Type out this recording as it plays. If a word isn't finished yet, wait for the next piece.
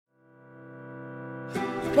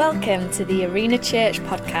Welcome to the Arena Church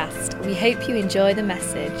podcast. We hope you enjoy the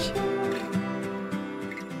message. Delighted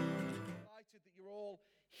that you're all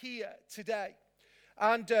here today.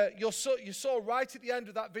 And you saw right at the end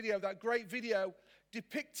of that video, that great video,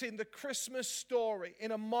 depicting the Christmas story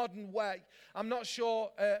in a modern way. I'm not sure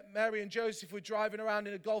Mary and Joseph were driving around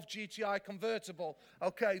in a Golf GTI convertible.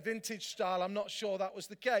 Okay, vintage style. I'm not sure that was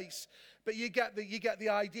the case. But you get the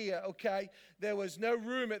idea, okay? There was no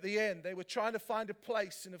room at the inn. They were trying to find a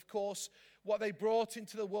place. And of course, what they brought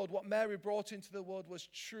into the world, what Mary brought into the world was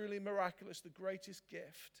truly miraculous, the greatest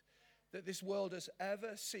gift that this world has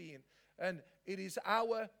ever seen. And it is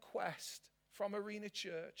our quest from Arena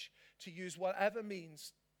Church to use whatever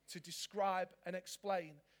means to describe and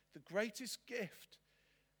explain the greatest gift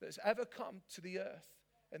that's ever come to the earth.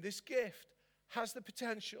 And this gift has the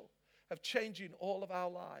potential of changing all of our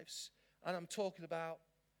lives. And I'm talking about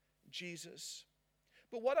Jesus.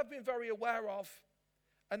 But what I've been very aware of,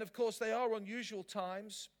 and of course they are unusual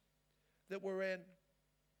times that we're in,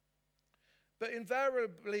 but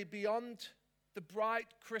invariably beyond the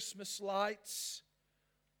bright Christmas lights,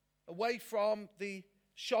 away from the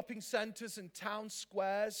shopping centers and town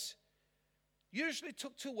squares, usually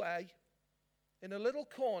tucked away in a little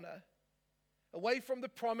corner, away from the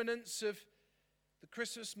prominence of the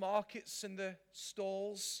Christmas markets and the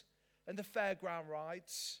stalls and the fairground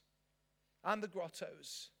rides and the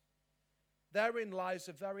grottos, therein lies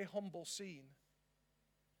a very humble scene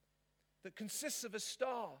that consists of a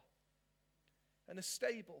star and a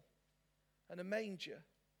stable and a manger.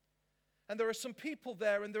 And there are some people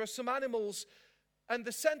there, and there are some animals, and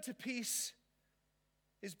the centerpiece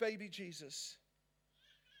is baby Jesus.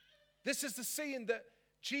 This is the scene that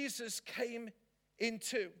Jesus came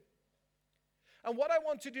into. And what I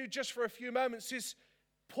want to do just for a few moments is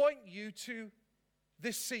point you to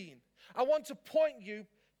this scene. I want to point you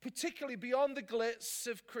particularly beyond the glitz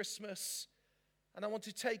of Christmas, and I want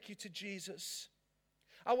to take you to Jesus.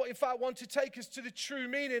 I want to take us to the true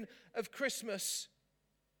meaning of Christmas.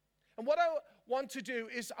 And what I want to do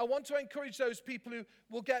is I want to encourage those people who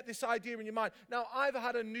will get this idea in your mind. Now, I've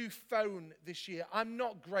had a new phone this year. I'm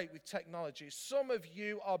not great with technology. Some of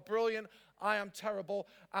you are brilliant. I am terrible.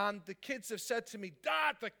 And the kids have said to me,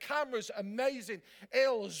 "Dad, the camera's amazing.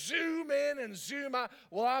 It'll zoom in and zoom out."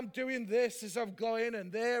 Well, I'm doing this as I'm going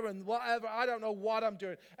and there and whatever. I don't know what I'm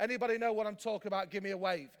doing. Anybody know what I'm talking about? Give me a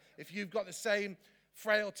wave if you've got the same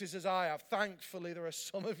frailties as I have. Thankfully, there are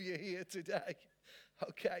some of you here today.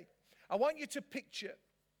 Okay. I want you to picture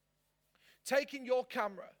taking your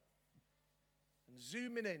camera and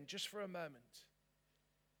zooming in just for a moment,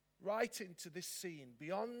 right into this scene,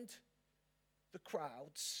 beyond the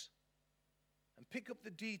crowds, and pick up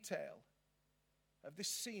the detail of this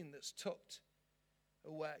scene that's tucked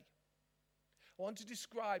away. I want to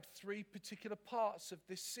describe three particular parts of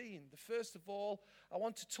this scene. The first of all, I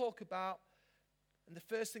want to talk about, and the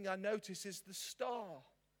first thing I notice is the star.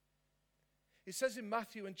 It says in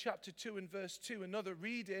Matthew in chapter 2 and verse 2, another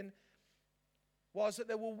reading was that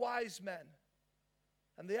there were wise men.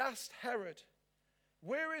 And they asked Herod,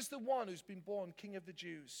 "Where is the one who's been born King of the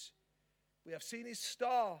Jews? We have seen his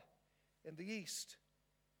star in the east,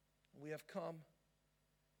 and we have come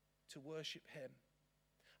to worship him."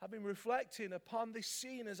 I've been reflecting upon this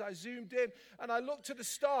scene as I zoomed in and I looked at the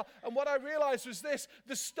star, and what I realized was this: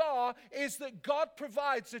 the star is that God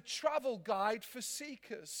provides a travel guide for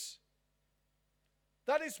seekers.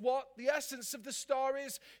 That is what the essence of the star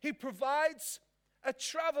is. He provides a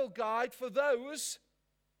travel guide for those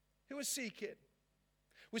who are seeking.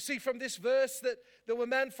 We see from this verse that there were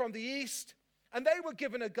men from the east, and they were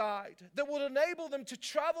given a guide that would enable them to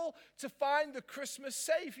travel to find the Christmas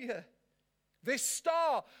Savior. This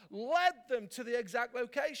star led them to the exact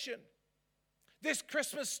location. This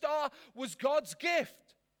Christmas star was God's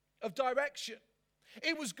gift of direction.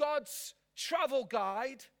 It was God's travel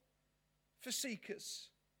guide for seekers.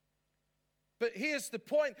 But here's the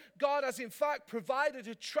point: God has in fact provided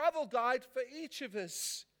a travel guide for each of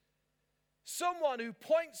us. Someone who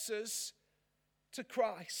points us to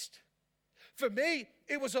Christ. For me,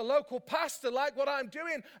 it was a local pastor like what I'm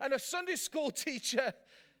doing, and a Sunday school teacher.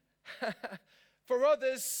 For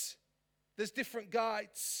others, there's different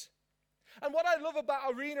guides. And what I love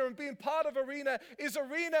about Arena and being part of Arena is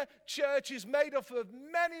Arena Church is made up of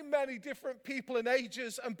many, many different people and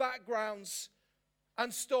ages and backgrounds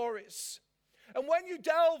and stories. And when you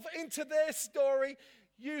delve into their story,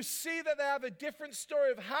 you see that they have a different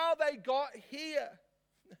story of how they got here.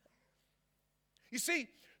 You see,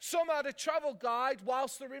 some had a travel guide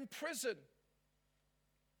whilst they're in prison.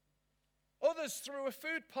 Others through a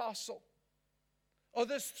food parcel.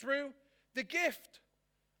 Others through the gift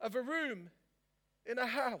of a room in a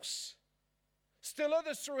house. Still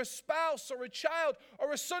others through a spouse or a child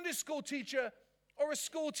or a Sunday school teacher or a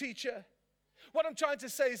school teacher. What I'm trying to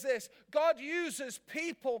say is this: God uses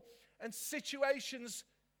people and situations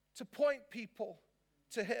to point people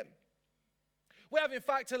to him. We have, in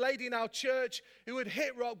fact, a lady in our church who had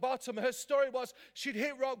hit rock bottom. Her story was she'd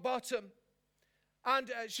hit rock bottom.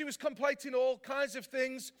 And she was contemplating all kinds of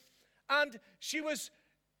things. And she was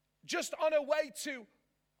just on her way to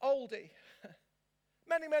Oldie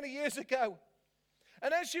many, many years ago.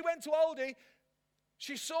 And as she went to Oldie,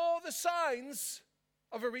 she saw the signs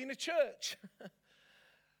of Arena Church.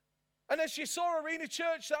 And as she saw Arena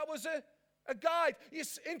Church, that was a guide.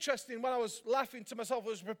 It's interesting, when I was laughing to myself, I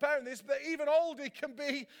was preparing this, but even Oldie can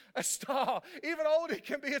be a star. Even Oldie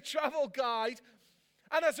can be a travel guide.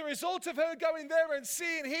 And as a result of her going there and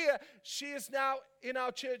seeing here, she is now in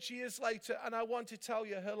our church years later. And I want to tell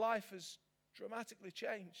you, her life has dramatically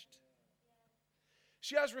changed.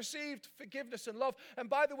 She has received forgiveness and love. And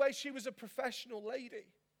by the way, she was a professional lady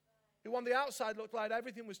who on the outside looked like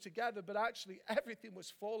everything was together, but actually everything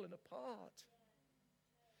was falling apart.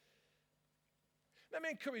 Let me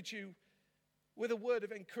encourage you with a word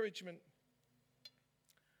of encouragement.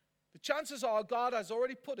 The chances are God has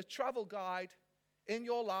already put a travel guide in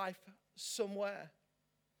your life somewhere.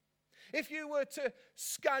 If you were to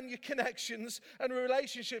scan your connections and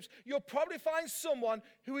relationships, you'll probably find someone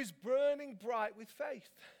who is burning bright with faith,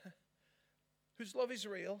 whose love is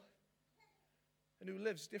real, and who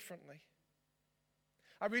lives differently.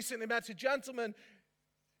 I recently met a gentleman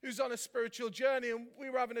who's on a spiritual journey, and we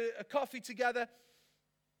were having a coffee together.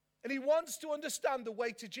 And he wants to understand the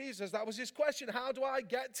way to Jesus. That was his question. How do I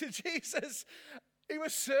get to Jesus? He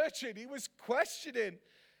was searching. He was questioning.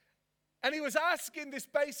 And he was asking this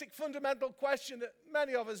basic fundamental question that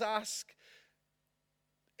many of us ask.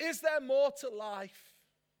 Is there more to life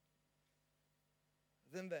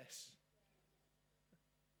than this?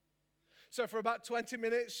 So for about 20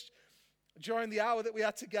 minutes during the hour that we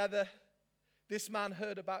had together, this man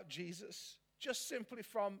heard about Jesus just simply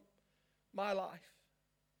from my life.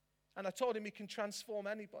 And I told him he can transform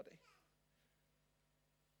anybody.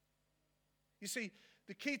 You see,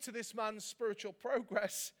 the key to this man's spiritual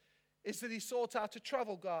progress is that he sought out a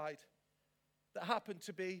travel guide that happened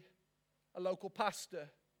to be a local pastor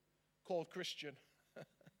called Christian.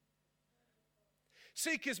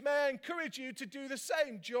 Seekers, may I encourage you to do the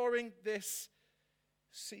same during this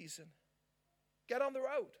season. Get on the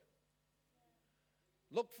road.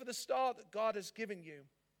 Look for the star that God has given you.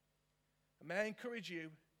 And may I encourage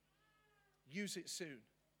you, use it soon.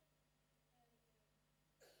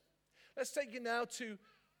 Let's take you now to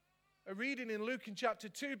a reading in Luke in chapter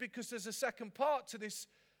 2, because there's a second part to this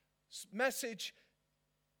message.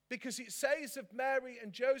 Because it says of Mary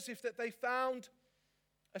and Joseph that they found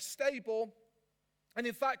a stable. And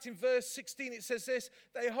in fact, in verse 16, it says this: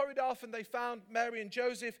 they hurried off and they found Mary and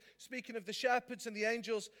Joseph, speaking of the shepherds and the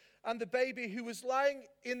angels, and the baby who was lying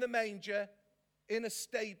in the manger in a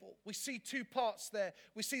stable. We see two parts there.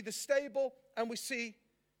 We see the stable and we see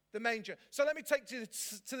the manger. So let me take you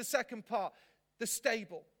to the second part, the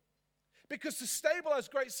stable. Because the stable has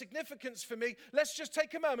great significance for me. Let's just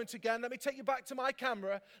take a moment again. Let me take you back to my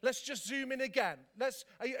camera. Let's just zoom in again.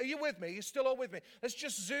 Are you with me? You're still all with me? Let's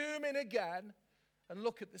just zoom in again and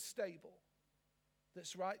look at the stable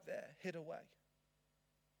that's right there, hid away.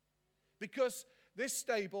 Because this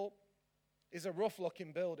stable is a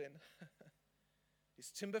rough-looking building. It's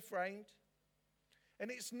timber framed, and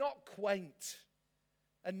it's not quaint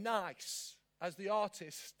and nice as the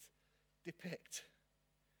artists depict.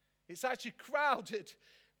 It's actually crowded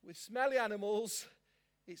with smelly animals.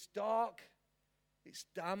 It's dark, it's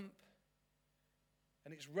damp,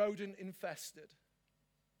 and it's rodent infested.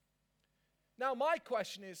 Now my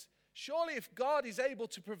question is, surely if God is able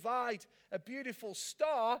to provide a beautiful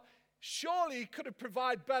star, surely he could have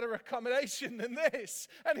provided better accommodation than this.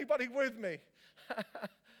 Anybody with me?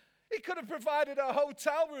 He could have provided a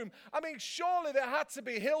hotel room. I mean, surely there had to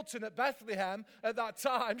be Hilton at Bethlehem at that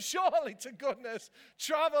time. Surely, to goodness,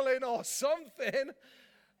 traveling or something.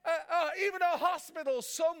 Even a hospital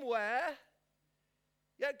somewhere.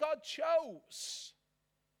 Yet God chose,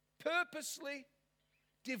 purposely,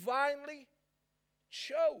 divinely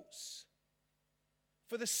chose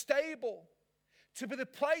for the stable to be the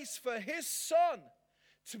place for his son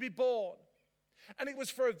to be born. And it was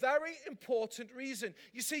for a very important reason.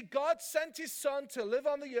 You see, God sent his son to live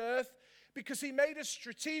on the earth because he made a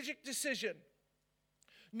strategic decision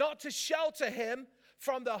not to shelter him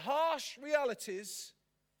from the harsh realities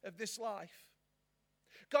of this life.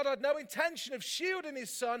 God had no intention of shielding his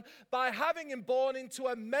son by having him born into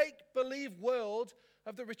a make-believe world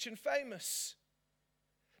of the rich and famous.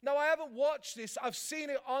 Now, I haven't watched this. I've seen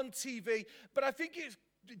it on TV, but I think it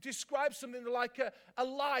describes something like a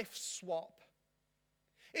life swap.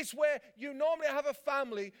 It's where you normally have a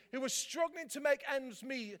family who are struggling to make ends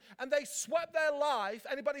meet, and they swap their life.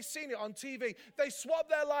 Anybody seen it on TV? They swap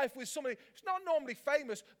their life with somebody who's not normally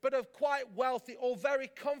famous, but of quite wealthy or very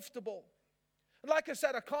comfortable. And like I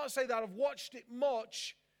said, I can't say that I've watched it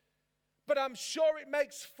much, but I'm sure it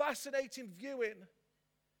makes fascinating viewing,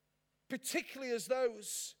 particularly as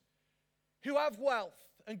those who have wealth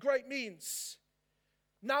and great means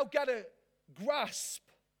now get a grasp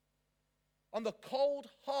on the cold,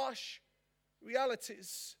 harsh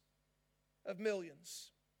realities of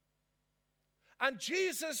millions. And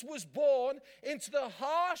Jesus was born into the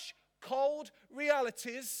harsh, cold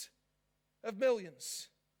realities of millions.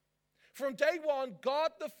 From day one,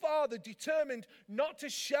 God the Father determined not to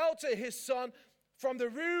shelter his Son from the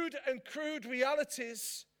rude and crude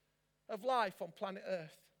realities of life on planet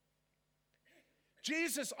Earth.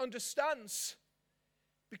 Jesus understands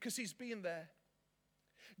because he's been there.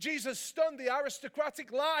 Jesus stunned the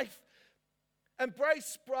aristocratic life,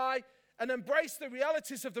 embraced the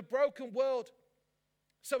realities of the broken world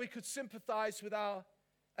so he could sympathize with our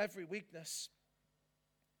every weakness.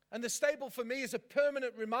 And the stable for me is a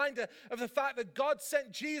permanent reminder of the fact that God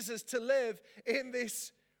sent Jesus to live in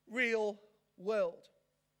this real world.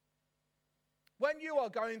 When you are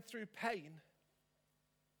going through pain,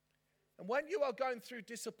 and when you are going through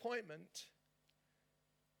disappointment,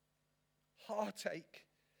 heartache,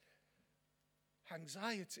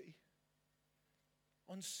 anxiety,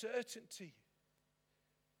 uncertainty,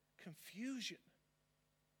 confusion,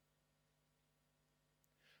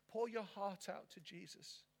 pour your heart out to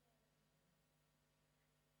Jesus.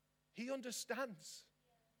 He understands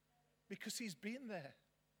because he's been there.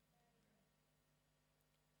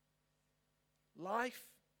 Life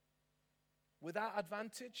without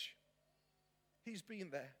advantage, he's been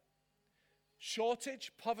there.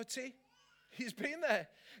 Shortage, poverty, he's been there.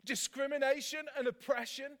 Discrimination and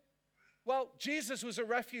oppression. Well, Jesus was a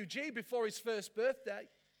refugee before his first birthday.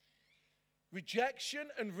 Rejection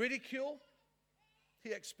and ridicule,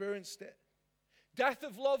 he experienced it. Death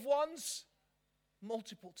of loved ones,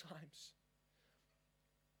 multiple times.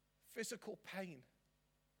 Physical pain,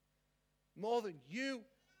 more than you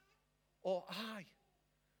or I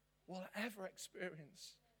will ever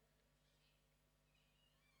experience.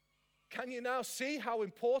 Can you now see how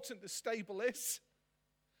important the stable is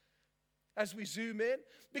as we zoom in?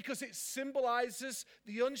 Because it symbolizes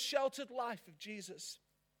the unsheltered life of Jesus.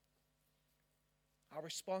 Our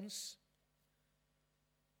response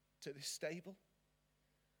to this stable,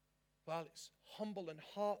 well, it's humble and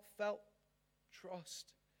heartfelt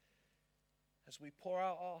trust as we pour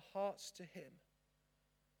out our hearts to him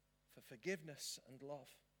for forgiveness and love.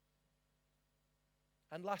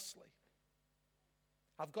 And lastly,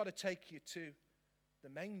 I've got to take you to the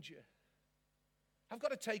manger. I've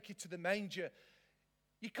got to take you to the manger.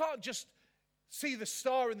 You can't just see the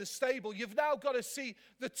star in the stable. You've now got to see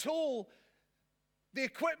the tool, the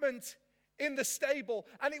equipment in the stable.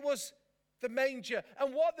 And it was the manger.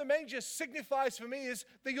 And what the manger signifies for me is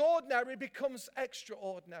the ordinary becomes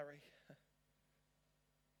extraordinary.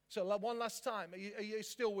 So one last time, are you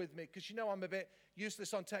still with me? Because you know I'm a bit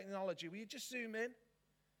useless on technology. Will you just zoom in?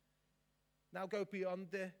 Now go beyond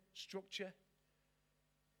the structure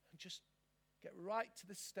and just get right to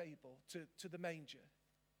the stable, to the manger.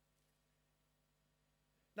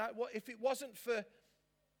 Now, if it wasn't for,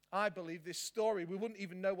 I believe, this story, we wouldn't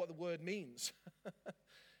even know what the word means.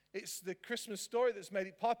 It's the Christmas story that's made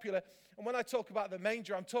it popular. And when I talk about the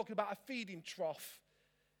manger, I'm talking about a feeding trough,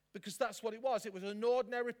 because that's what it was. It was an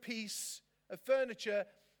ordinary piece of furniture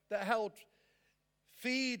that held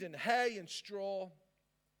feed and hay and straw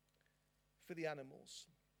for the animals.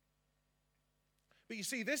 But you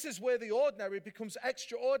see, this is where the ordinary becomes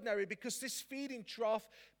extraordinary, because this feeding trough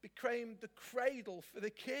became the cradle for the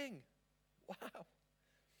king. Wow.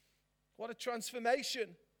 What a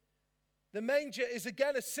transformation. The manger is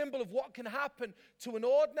again a symbol of what can happen to an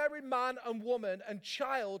ordinary man and woman and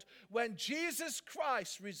child when Jesus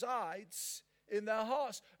Christ resides in their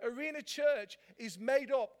hearts. Arena Church is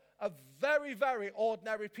made up of very, very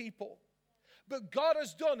ordinary people. But God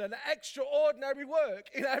has done an extraordinary work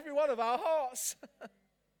in every one of our hearts.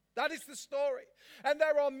 That is the story. And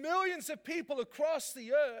there are millions of people across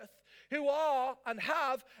the earth who are and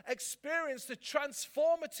have experienced the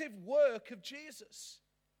transformative work of Jesus.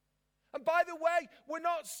 And by the way, we're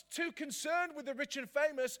not too concerned with the rich and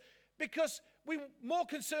famous, because we're more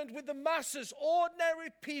concerned with the masses, ordinary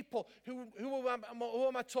people. Who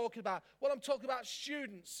am I talking about? Well, I'm talking about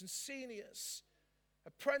students and seniors,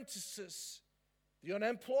 apprentices, the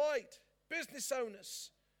unemployed, business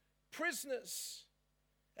owners, prisoners,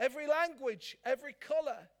 every language, every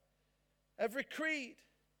color, every creed,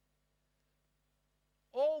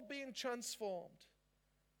 all being transformed.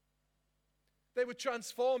 They were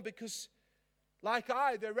transformed because, like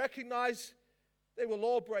they recognized they were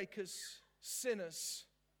lawbreakers, sinners,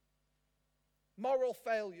 moral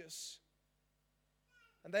failures,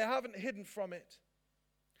 and they haven't hidden from it.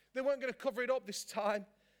 They weren't going to cover it up this time.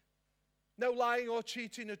 No lying or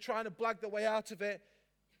cheating or trying to blag their way out of it.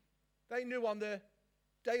 They knew on the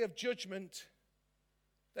day of judgment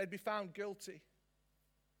they'd be found guilty.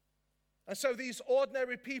 And so these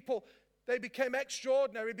ordinary people, they became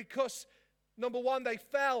extraordinary because, number one, they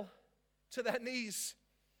fell to their knees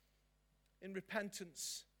in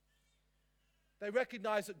repentance. They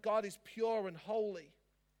recognized that God is pure and holy.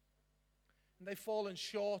 And they've fallen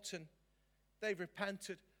short and they've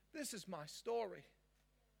repented. This is my story.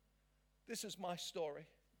 This is my story.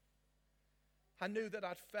 I knew that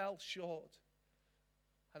I'd fell short.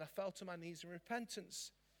 And I fell to my knees in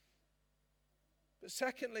repentance. But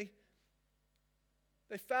secondly,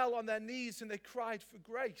 they fell on their knees and they cried for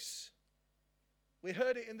grace. We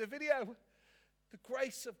heard it in the video. The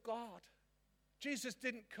grace of God. Jesus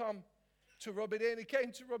didn't come to rub it in. He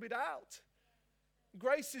came to rub it out.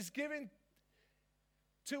 Grace is giving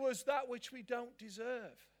to us that which we don't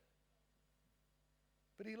deserve.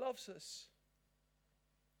 But he loves us.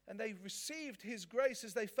 And they received his grace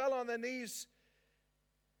as they fell on their knees,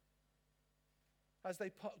 as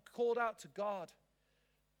they called out to God.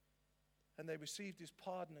 And they received his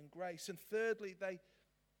pardon and grace. And thirdly, they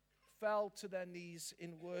fell to their knees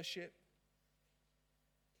in worship.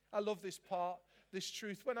 I love this part, this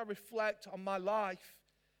truth. When I reflect on my life,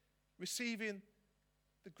 receiving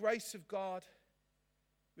the grace of God,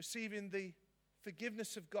 receiving the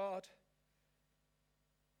forgiveness of God,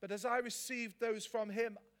 but as I received those from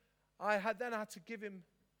him, I then had to give him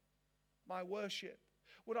my worship.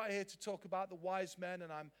 We're not here to talk about the wise men,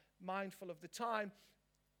 and I'm mindful of the time,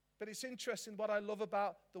 but it's interesting what I love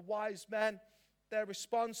about the wise men. Their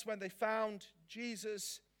response when they found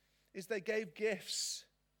Jesus is they gave gifts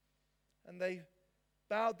and they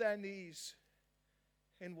bowed their knees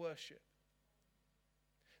in worship.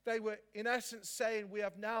 They were in essence saying, we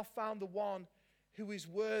have now found the one who is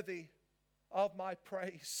worthy of my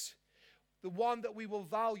praise, the one that we will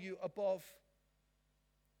value above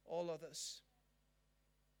all others.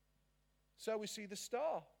 So we see the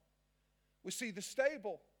star, we see the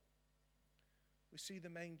stable, we see the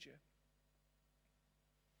manger.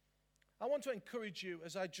 I want to encourage you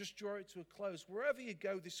as I just draw it to a close, wherever you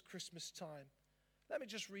go this Christmas time, let me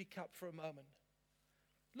just recap for a moment.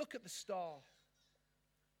 Look at the star.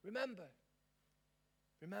 Remember,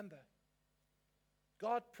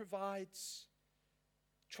 God provides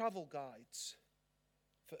travel guides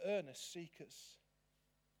for earnest seekers.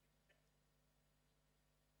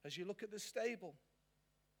 As you look at the stable,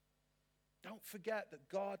 don't forget that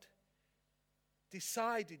God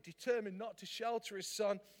determined not to shelter his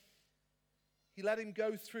son. He let him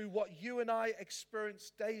go through what you and I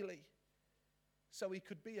experience daily so he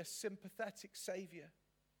could be a sympathetic Savior.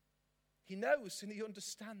 He knows and he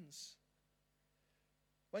understands.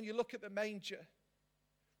 When you look at the manger,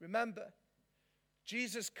 remember,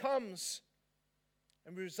 Jesus comes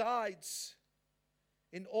and resides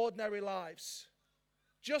in ordinary lives.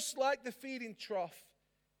 Just like the feeding trough,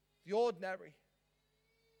 the ordinary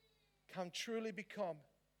can truly become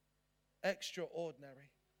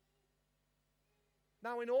extraordinary.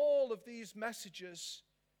 Now, in all of these messages,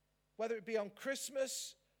 whether it be on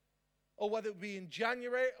Christmas, or whether it be in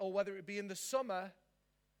January, or whether it be in the summer,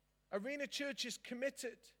 Arena Church is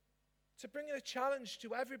committed to bringing a challenge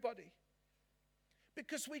to everybody.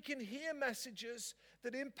 Because we can hear messages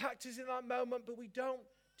that impact us in that moment, but we don't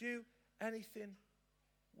do anything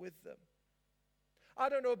with them. I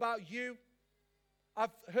don't know about you.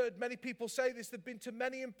 I've heard many people say this. They've been to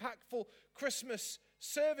many impactful Christmas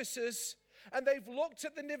services, and they've looked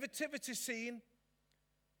at the nativity scene,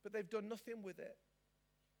 but they've done nothing with it.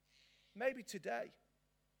 Maybe today,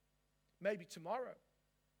 maybe tomorrow,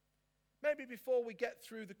 maybe before we get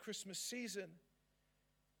through the Christmas season,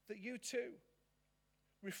 that you too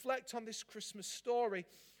reflect on this Christmas story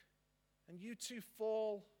and you too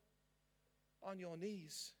fall on your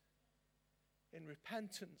knees in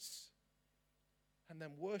repentance and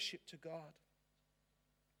then worship to God.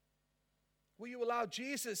 Will you allow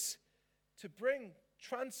Jesus to bring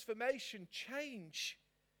transformation, change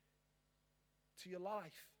to your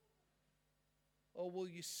life? Or will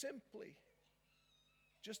you simply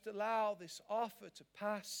just allow this offer to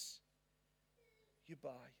pass you by?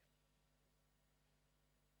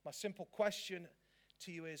 My simple question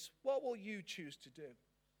to you is, what will you choose to do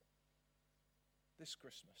this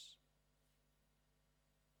Christmas?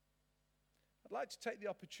 I'd like to take the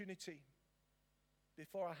opportunity,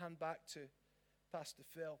 before I hand back to Pastor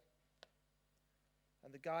Phil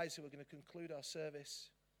and the guys who are going to conclude our service,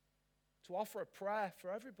 to offer a prayer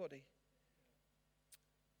for everybody.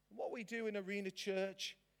 What we do in Arena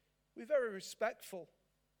Church, we're very respectful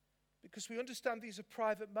because we understand these are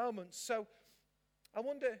private moments. So I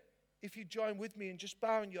wonder if you join with me in just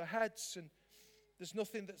bowing your heads, and there's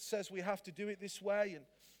nothing that says we have to do it this way, and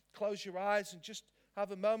close your eyes and just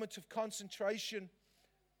have a moment of concentration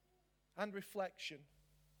and reflection.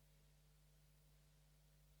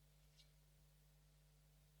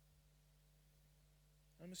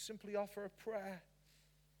 I'm going to simply offer a prayer.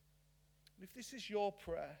 And if this is your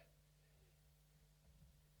prayer,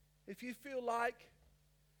 if you feel like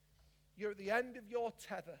you're at the end of your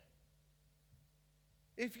tether,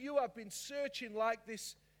 if you have been searching like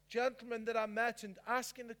this gentleman that I met and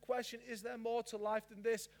asking the question, is there more to life than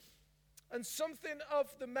this? And something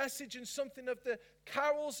of the message and something of the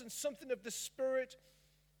carols and something of the spirit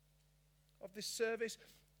of this service,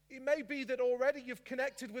 it may be that already you've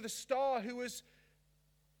connected with a star who has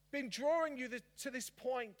been drawing you to this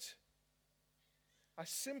point. I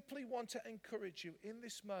simply want to encourage you in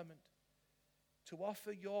this moment to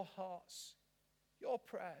offer your hearts, your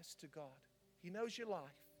prayers to God. He knows your life.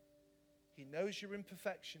 He knows your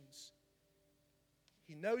imperfections.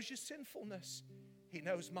 He knows your sinfulness. He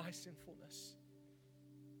knows my sinfulness.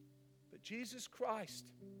 But Jesus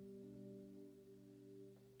Christ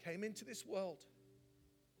came into this world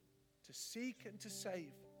to seek and to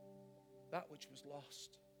save that which was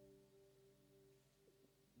lost.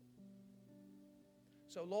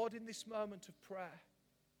 So, Lord, in this moment of prayer,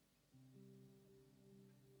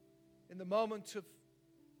 in the moment of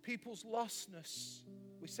people's lostness,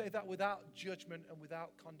 we say that without judgment and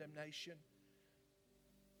without condemnation.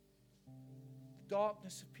 The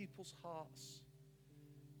darkness of people's hearts.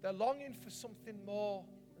 They're longing for something more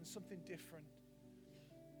and something different.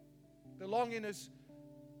 They're longing, as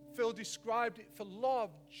Phil described it, for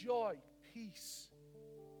love, joy, peace,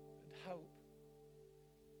 and hope.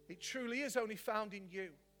 It truly is only found in you,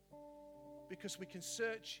 because we can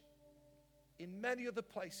search in many other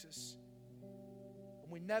places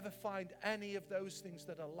and we never find any of those things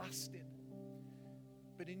that are lasting.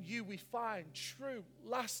 But in you we find true,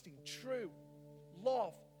 lasting, true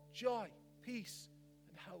love, joy, peace,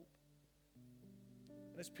 and hope.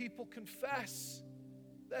 And as people confess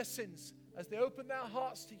their sins, as they open their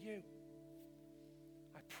hearts to you,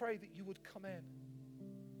 I pray that you would come in,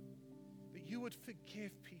 that you would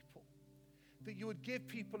forgive people, that you would give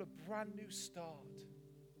people a brand new start,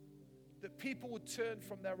 that people would turn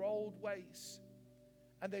from their old ways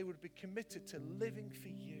and they would be committed to living for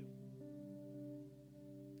you.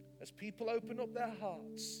 As people open up their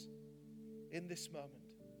hearts in this moment,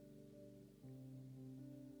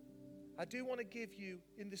 I do want to give you,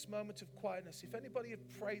 in this moment of quietness, if anybody have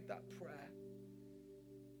prayed that prayer,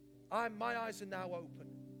 my eyes are now open.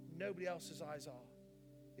 Nobody else's eyes are.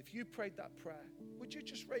 If you prayed that prayer, would you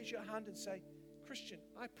just raise your hand and say, Christian,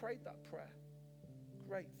 I prayed that prayer.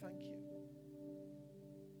 Great, thank you.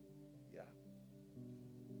 Yeah.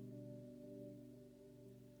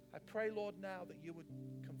 I pray, Lord, now that you would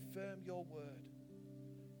confirm your word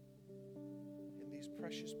in these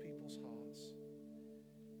precious people's hearts.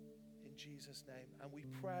 In Jesus' name. And we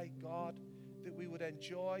pray, God, that we would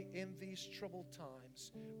enjoy in these troubled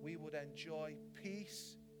times, we would enjoy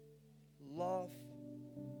peace, love,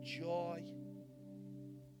 joy,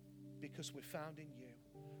 because we're found in you.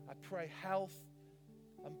 I pray health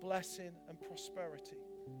and blessing and prosperity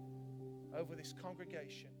over this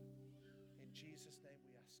congregation.